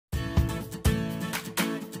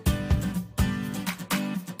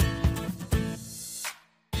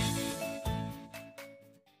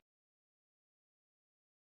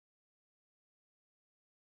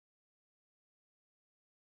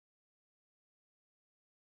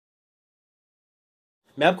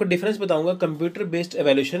मैं आपको डिफरेंस बताऊंगा computer based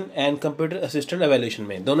evaluation and computer assisted evaluation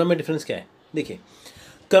में, दोनों में डिफरेंस क्या है। देखिए,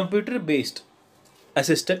 computer based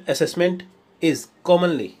assisted assessment is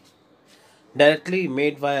commonly directly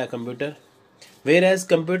made via computer, whereas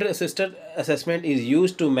computer assisted assessment is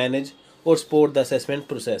used to manage or support the assessment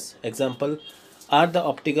process. Example are the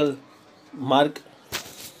optical mark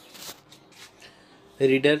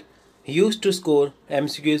reader used to score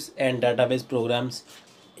MCQs and database programs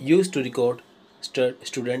used to record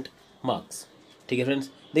student marks. ठीक है friends,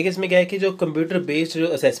 देखिए इसमें क्या है कि जो computer based जो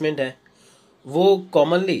assessment है वो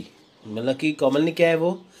कॉमनली, मतलब कि कॉमनली क्या है,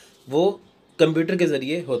 वो कंप्यूटर के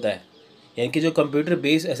ज़रिए होता है। यानी कि जो कंप्यूटर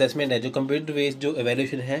बेस्ड असेसमेंट है, जो कंप्यूटर बेस्ड जो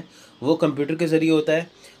एवेल्यूशन है वो कंप्यूटर के ज़रिए होता है।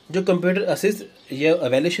 जो कंप्यूटर असिस्ट ये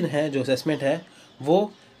एवेल्यूशन है, जो असेसमेंट है,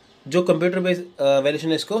 वो जो कंप्यूटर बेस्ड एवेल्यूशन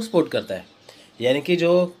है इसको सपोर्ट करता है। यानी कि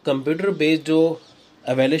जो कंप्यूटर बेस्ड जो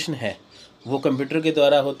एवेल्यूशन है वो कंप्यूटर के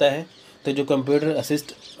द्वारा होता है, तो जो कंप्यूटर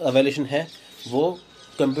असिस्ट एवेल्यूशन है वो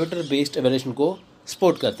कंप्यूटर बेस्ड एवेल्यूशन को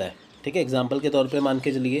सपोर्ट करता है। ठीक है, एग्जांपल के तौर पे मान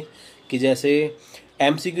के चलिए कि जैसे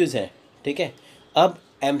एमसीक्यूज़ है। ठीक है, अब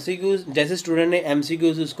एमसीक्यूज़ जैसे स्टूडेंट ने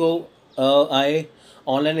एमसीक्यूज़ उसको आए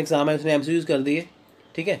ऑनलाइन एग्ज़ाम है, उसने एमसीक्यूज़ कर दिए।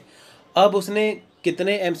 ठीक है, अब उसने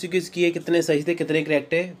कितने एमसीक्यूज़ किए, कितने सही थे, कितने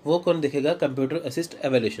करेक्ट है, वो कौन देखेगा? Computer assist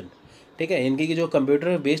evaluation. ठीक है, इनकी जो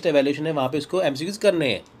कंप्यूटर बेस्ड एवेल्यूशन है वहाँ पे उसको एमसीक्यूज़ करने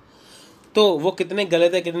हैं, तो वो कितने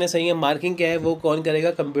गलत है कितने सही है, मार्किंग क्या है, वो कौन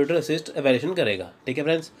करेगा? कंप्यूटर असिस्ट एवेल्यूशन करेगा। ठीक है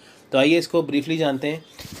फ्रेंड्स, तो आइए इसको ब्रीफली जानते हैं।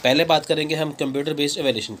 पहले बात करेंगे हम कंप्यूटर बेस्ड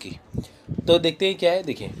एवेल्यूशन की, तो देखते हैं क्या है।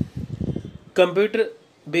 देखिए, computer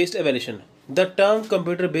based evaluation, the term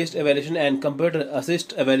computer based evaluation and computer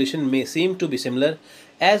assist evaluation में seem to be similar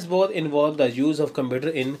as both involve the use of computer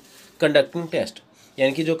in conducting test.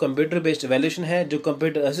 यानी कि जो कंप्यूटर बेस्ड एवेल्यूशन है, जो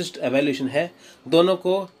कंप्यूटर असिस्ट एवेल्यूशन है, दोनों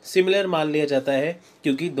को similar मान लिया जाता है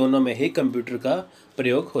क्योंकि दोनों में ही कंप्यूटर का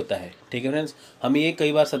प्रयोग होता है। ठीक है फ्रेंड्स, हम ये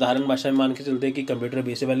कई बार साधारण भाषा में मान के चलते हैं कि कंप्यूटर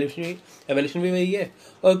बेस्ड एवेल्यूशन भी वही है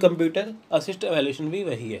और कंप्यूटर असिस्ट एवेल्यूशन भी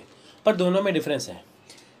वही है, पर दोनों में डिफरेंस है।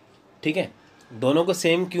 ठीक है, दोनों को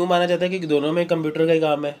सेम क्यों माना जाता है? क्योंकि दोनों में कंप्यूटर का ही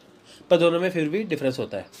काम है, पर दोनों में फिर भी डिफरेंस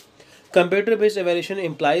होता है। Computer based evaluation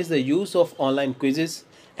implies the use of online quizzes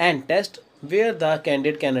and test where the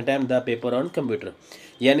candidate can attempt the paper on computer.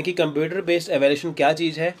 यानी कि कंप्यूटर बेस्ड एवेल्यूशन क्या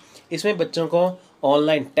चीज़ है? इसमें बच्चों को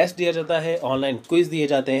ऑनलाइन टेस्ट दिया जाता है, ऑनलाइन क्विज़ दिए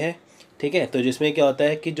जाते हैं। ठीक है, तो जिसमें क्या होता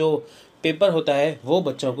है कि जो पेपर होता है वो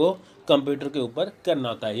बच्चों को कंप्यूटर के ऊपर करना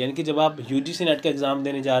होता है। यानी कि जब आप यूजीसी नेट का एग्ज़ाम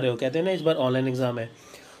देने जा रहे हो, कहते हैं ना इस बार ऑनलाइन एग्ज़ाम है,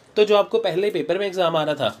 तो जो आपको पहले पेपर में एग्ज़ाम आ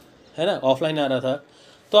रहा था, है ना, ऑफलाइन आ रहा था,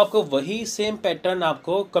 तो आपको वही सेम पैटर्न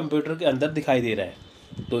आपको कंप्यूटर के अंदर दिखाई दे रहा है।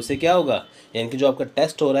 तो इससे क्या होगा? यानी कि जो आपका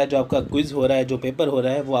टेस्ट हो रहा है, जो आपका क्विज़ हो रहा है, जो पेपर हो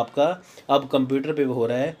रहा है, वो आपका अब कंप्यूटर पे हो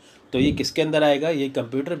रहा है। तो ये किसके अंदर आएगा? ये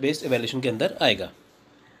कंप्यूटर बेस्ड एवेल्यूशन के अंदर आएगा।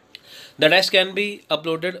 The test can be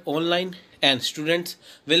uploaded online and students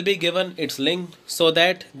will be given its link so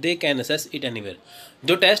that they can access it anywhere.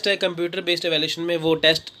 जो टेस्ट है कंप्यूटर बेस्ड एवेल्यूशन में, वो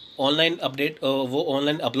टेस्ट ऑनलाइन वो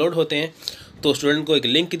ऑनलाइन अपलोड होते हैं, तो स्टूडेंट को एक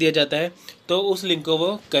लिंक दिया जाता है, तो उस लिंक को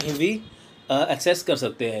वो कहीं भी एक्सेस कर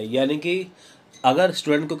सकते हैं। यानी कि अगर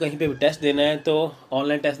स्टूडेंट को कहीं पे भी टेस्ट देना है, तो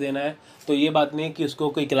ऑनलाइन टेस्ट देना है, तो ये बात नहीं है कि उसको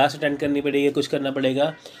कोई क्लास अटेंड करनी पड़ेगी, कुछ करना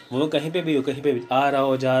पड़ेगा। वो कहीं पे भी हो, कहीं पे भी आ रहा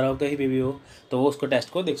हो, जा रहा हो, कहीं पे भी हो, तो वो उसको टेस्ट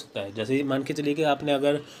को देख सकता है। जैसे मान के चलिए कि आपने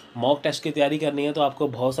अगर मॉक टेस्ट की तैयारी करनी है, तो आपको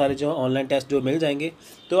बहुत सारे जो ऑनलाइन टेस्ट जो मिल जाएंगे,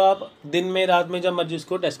 तो आप दिन में रात में जब मर्जी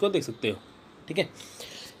उसको टेस्ट को देख सकते हो। ठीक है,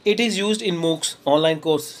 it is used in MOOCs online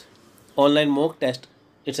course, online mock test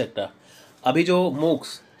etcetera. अभी जो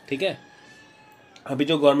मूक्स, ठीक है, अभी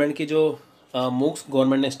जो गवर्नमेंट की जो मूक्स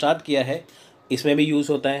गवर्नमेंट ने स्टार्ट किया है, इसमें भी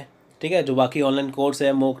यूज़ होता है। ठीक है, जो बाकी ऑनलाइन कोर्स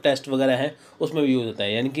है, मॉक टेस्ट वगैरह हैं, उसमें भी यूज़ होता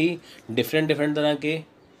है। यानी कि डिफरेंट तरह के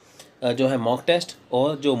जो है मॉक टेस्ट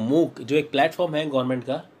और जो मूक जो एक प्लेटफॉर्म है गवर्नमेंट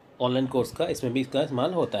का ऑनलाइन कोर्स का, इसमें भी इसका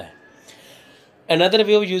इस्तेमाल होता है। Another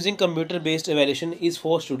way of using computer based evaluation is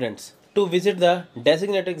for students to visit the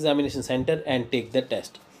designated examination centre and take the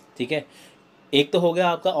test. ठीक है, एक तो हो गया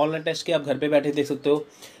आपका ऑनलाइन टेस्ट के आप घर पे बैठे देख सकते हो।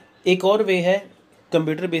 एक और वे है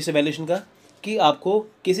कंप्यूटर बेस्ड एवेल्यूशन का कि आपको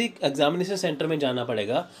किसी एग्जामिनेशन सेंटर में जाना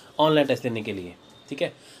पड़ेगा ऑनलाइन टेस्ट देने के लिए। ठीक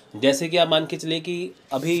है, जैसे कि आप मान के चलिए कि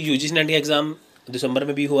अभी यूजीसी नेट का एग्ज़ाम दिसंबर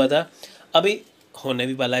में भी हुआ था, अभी होने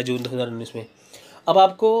भी वाला है जून 2019 में। अब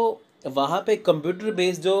आपको वहाँ पे कंप्यूटर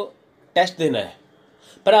बेस्ड जो टेस्ट देना है,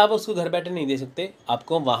 पर आप उसको घर बैठे नहीं दे सकते,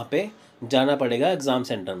 आपको वहाँ पे जाना पड़ेगा एग्ज़ाम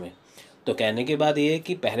सेंटर में। तो कहने के बाद ये है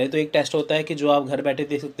कि पहले तो एक टेस्ट होता है कि जो आप घर बैठे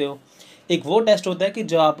दे सकते हो, एक वो टेस्ट होता है कि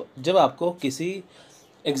जब आपको किसी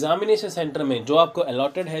एग्जामिनेशन सेंटर में जो आपको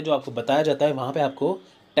अलॉटेड है, जो आपको बताया जाता है, वहाँ पे आपको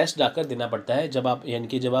टेस्ट जाकर देना पड़ता है। जब आप यानी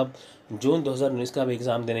कि जब आप जून 2019 का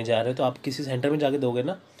एग्ज़ाम देने जा रहे हो, तो आप किसी सेंटर में जाके दोगे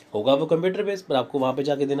ना, होगा वो कंप्यूटर बेस्ड, पर आपको वहाँ पे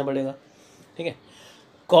जाके देना पड़ेगा। ठीक है,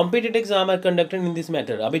 competitive exam are conducted in this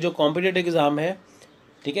method. अभी जो कॉम्पिटिटिव एग्जाम है,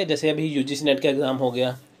 ठीक है, जैसे अभी यूजीसी नेट का एग्ज़ाम हो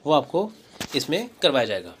गया, वो आपको इसमें करवाया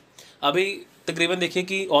जाएगा। अभी तकरीबन देखिए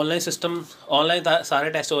कि ऑनलाइन सिस्टम, ऑनलाइन सारे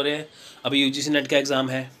टेस्ट हो रहे हैं। अभी यूजीसी नेट का एग्ज़ाम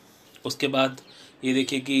है, उसके बाद ये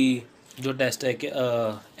देखिए कि जो टेस्ट है कि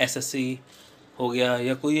एसएससी हो गया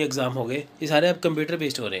या कोई एग्ज़ाम हो गए, ये सारे अब कंप्यूटर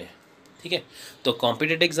बेस्ड हो रहे हैं, ठीक है। तो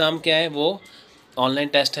कॉम्पिटिटिव एग्ज़ाम क्या है, वो ऑनलाइन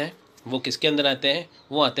टेस्ट हैं, वो किसके अंदर आते हैं,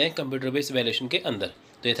 वो आते हैं कंप्यूटर बेस्ड एवेल्यूशन के अंदर।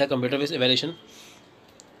 तो ये था कंप्यूटर बेस्ड एवेल्यूशन,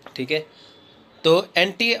 ठीक है। तो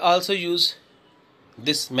NTA also use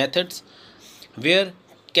this methods where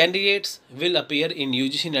candidates will appear in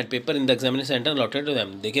UGC net paper in the examination center allotted to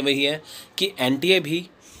them। देखिए वही है कि NTA भी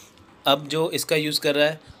अब जो इसका यूज़ कर रहा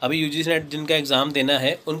है, अभी UGC नेट जिनका एग्ज़ाम देना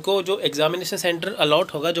है उनको जो एग्ज़ामिनेशन सेंटर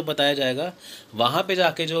अलॉट होगा, जो बताया जाएगा, वहाँ पे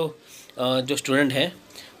जाके जो स्टूडेंट हैं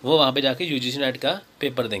वो वहाँ पे जाके UGC नेट का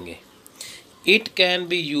पेपर देंगे। It can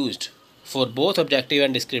be used for both objective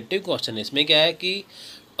and descriptive question. इसमें क्या है कि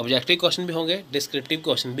ऑब्जेक्टिव क्वेश्चन भी होंगे, डिस्क्रिप्टिव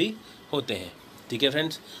क्वेश्चन भी होते हैं, ठीक है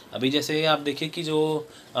फ्रेंड्स। अभी जैसे आप देखिए कि जो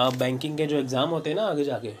बैंकिंग के जो एग्ज़ाम होते हैं ना, आगे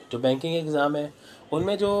जाके जो बैंकिंग एग्ज़ाम है,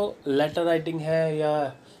 उनमें जो लेटर राइटिंग है या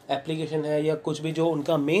एप्लीकेशन है या कुछ भी जो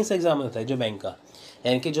उनका मेंस एग्ज़ाम होता है जो बैंक का,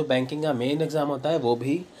 यानी कि जो बैंकिंग का मेन एग्ज़ाम होता है वो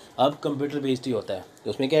भी अब कंप्यूटर बेस्ड ही होता है। तो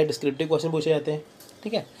उसमें क्या है, डिस्क्रिप्टिव क्वेश्चन पूछे जाते हैं,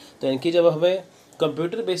 ठीक है। तो यानी कि जब हमें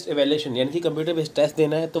कंप्यूटर बेस्ड एवेल्यूशन यानी कि कंप्यूटर बेस्ड टेस्ट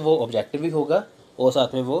देना है, तो वो ऑब्जेक्टिव भी होगा और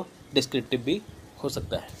साथ में वो डिस्क्रिप्टिव भी हो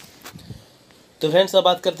सकता है। तो फ्रेंड्स, अब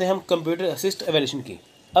बात करते हैं हम कंप्यूटर असिस्ट एवेल्यूशन की।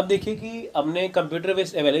 अब देखिए कि हमने कंप्यूटर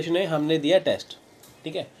बेस्ड एवेल्यूशन है, हमने दिया टेस्ट,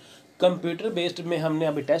 ठीक है। कंप्यूटर बेस्ड में हमने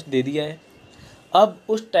अभी टेस्ट दे दिया है। अब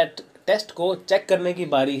उस टेस्ट को चेक करने की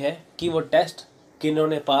बारी है कि वो टेस्ट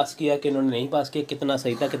किन्होंने पास किया, किन्होंने नहीं पास किया, कितना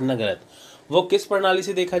सही था, कितना गलत। वो किस प्रणाली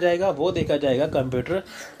से देखा जाएगा, वो देखा जाएगा कंप्यूटर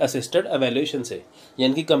असिस्टेड एवेल्यूशन से।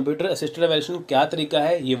 यानी कि कंप्यूटर असिस्टेड एवेल्यूशन क्या तरीका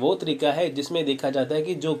है, ये वो तरीका है जिसमें देखा जाता है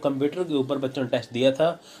कि जो कंप्यूटर के ऊपर बच्चों ने टेस्ट दिया था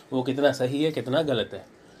वो कितना सही है, कितना गलत है,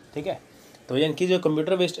 ठीक है। तो यानी कि जो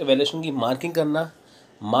कंप्यूटर बेस्ड एवेल्यूशन की मार्किंग करना,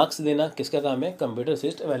 मार्क्स देना, किसका काम है, कंप्यूटर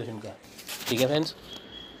असिस्ट एवेल्यूशन का, ठीक है फ्रेंड्स।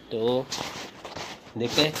 तो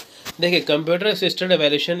देखते हैं, देखिए computer assisted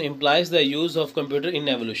evaluation implies the use of computer in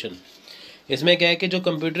evolution. इसमें क्या है कि जो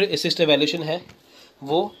कंप्यूटर असिस्ट एवेल्यूशन है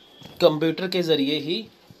वो कंप्यूटर के ज़रिए ही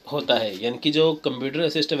होता है। यानी कि जो कंप्यूटर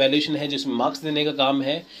असिस्ट एवेल्यूशन है, जिसमें मार्क्स देने का काम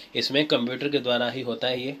है, इसमें कंप्यूटर के द्वारा ही होता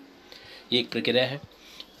है। ये एक प्रक्रिया है।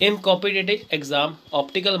 इन competitive exam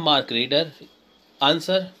optical mark reader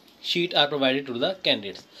answer sheet are provided to the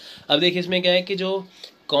candidates. अब देखिए इसमें क्या है कि जो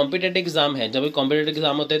कॉम्पिटिटिव एग्ज़ाम है, जब कॉम्पिटिटिव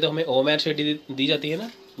एग्ज़ाम होते हैं तो हमें OMR शीट दी जाती है ना,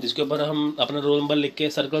 जिसके ऊपर हम अपना रोल नंबर लिख के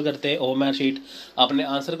सर्कल करते हैं, OMR शीट, अपने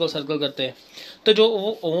आंसर को सर्कल करते हैं। तो जो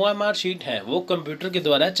वो OMR शीट है वो कंप्यूटर के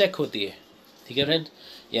द्वारा चेक होती है, ठीक है फ्रेंड्स।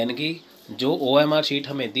 यानी कि जो OMR शीट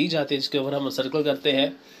हमें दी जाती है, जिसके ऊपर हम सर्कल करते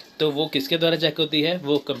हैं, तो वो किसके द्वारा चेक होती है,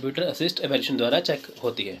 वो कंप्यूटर असिस्ट एवेल्यूशन द्वारा चेक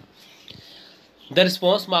होती है। The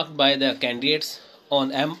response marked by the candidates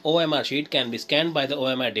on OMR sheet can be scan by the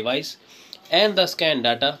OMR device and the scan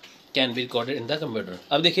data can be recorded in the computer.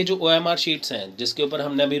 अब देखिए जो OMR sheets हैं, जिसके ऊपर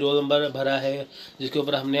हमने अभी रोल नंबर भरा है, जिसके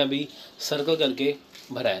ऊपर हमने अभी सर्कल करके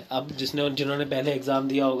भरा है, अब जिन्होंने पहले एग्ज़ाम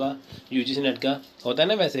दिया होगा UGC नेट का, होता है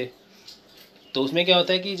ना वैसे, तो उसमें क्या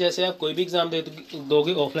होता है कि जैसे आप कोई भी एग्ज़ाम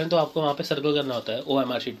दोगे ऑफलाइन, तो आपको वहाँ पे सर्कल करना होता है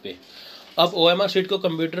OMR शीट पे। अब OMR शीट को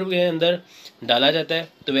कंप्यूटर के अंदर डाला जाता है,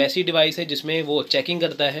 तो वैसी डिवाइस है जिसमें वो चेकिंग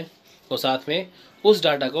करता है और साथ में उस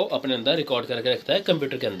डाटा को अपने अंदर रिकॉर्ड करके रखता है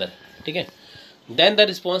कंप्यूटर के अंदर, ठीक है। Then the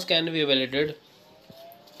response can be एवेल्यूएटेड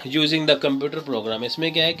using the computer program.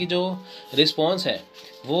 इसमें क्या है कि जो रिस्पॉन्स है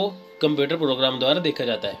वो कंप्यूटर प्रोग्राम द्वारा देखा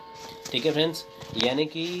जाता है, ठीक है फ्रेंड्स। यानी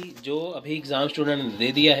कि जो अभी एग्ज़ाम स्टूडेंट ने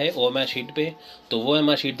दे दिया है OMR शीट पे, तो वो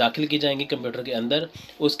OMR शीट दाखिल की जाएंगी कंप्यूटर के अंदर।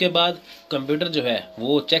 उसके बाद कंप्यूटर जो है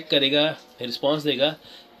वो चेक करेगा, रिस्पॉन्स देगा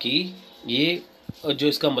कि ये जो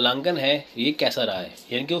इसका मूल्यांकन है ये कैसा रहा है,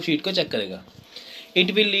 यानी कि वो शीट को चेक करेगा।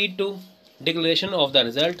 It will lead to declaration of the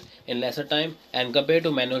result in lesser time and compare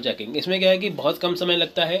to manual checking. इसमें क्या है कि बहुत कम समय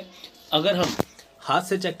लगता है। अगर हम हाथ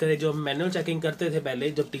से चेक करें, जो हम मैनुअल चेकिंग करते थे पहले,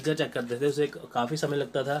 जब टीचर चेक करते थे, उसे काफ़ी समय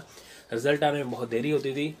लगता था, रिजल्ट आने में बहुत देरी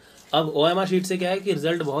होती थी। अब OMR शीट से क्या है कि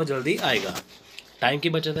रिजल्ट बहुत जल्दी आएगा, टाइम की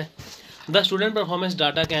बचत है। The student performance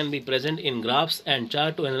data can be present in graphs and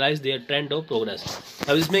chart to analyse there trend of progress.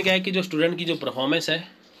 अब इसमें क्या है कि जो स्टूडेंट की जो परफॉर्मेंस है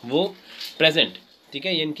वो प्रेजेंट, ठीक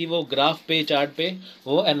है, यानी कि वो ग्राफ पे, चार्ट पे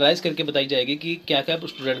वो एनालाइज करके बताई जाएगी कि क्या क्या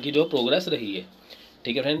स्टूडेंट की जो प्रोग्रेस रही है,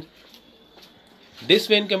 ठीक है friend. This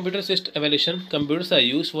way in computer assist evaluation computers are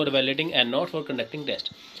used for evaluating and not for conducting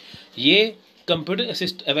test. ये कंप्यूटर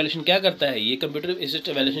असिस्ट एवेल्यूशन क्या करता है, ये कंप्यूटर असिस्ट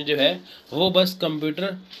एवेल्यूशन जो है वो बस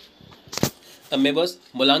कंप्यूटर में बस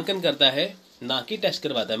मूल्यांकन करता है, ना कि टेस्ट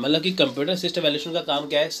करवाता है। मतलब कि कंप्यूटर असिस्ट एवेल्यूशन का काम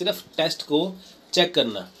क्या है, सिर्फ टेस्ट को चेक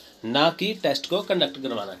करना, ना कि टेस्ट को कंडक्ट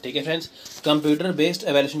करवाना। ठीक है फ्रेंड्स, कंप्यूटर बेस्ड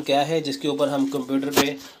एवेल्यूशन क्या है, जिसके ऊपर हम कंप्यूटर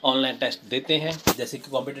पे ऑनलाइन टेस्ट देते हैं, जैसे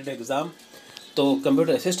कि कॉम्पिटिटिव एग्ज़ाम। तो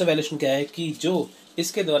कंप्यूटर असिस्ट एवेल्यूशन क्या है कि जो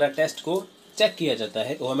इसके द्वारा टेस्ट को चेक किया जाता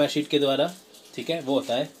है OMR शीट के द्वारा, ठीक है, वो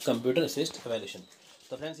होता है कंप्यूटर असिस्ट एवेल्यूशन।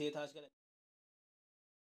 तो फ्रेंड्स ये था आज का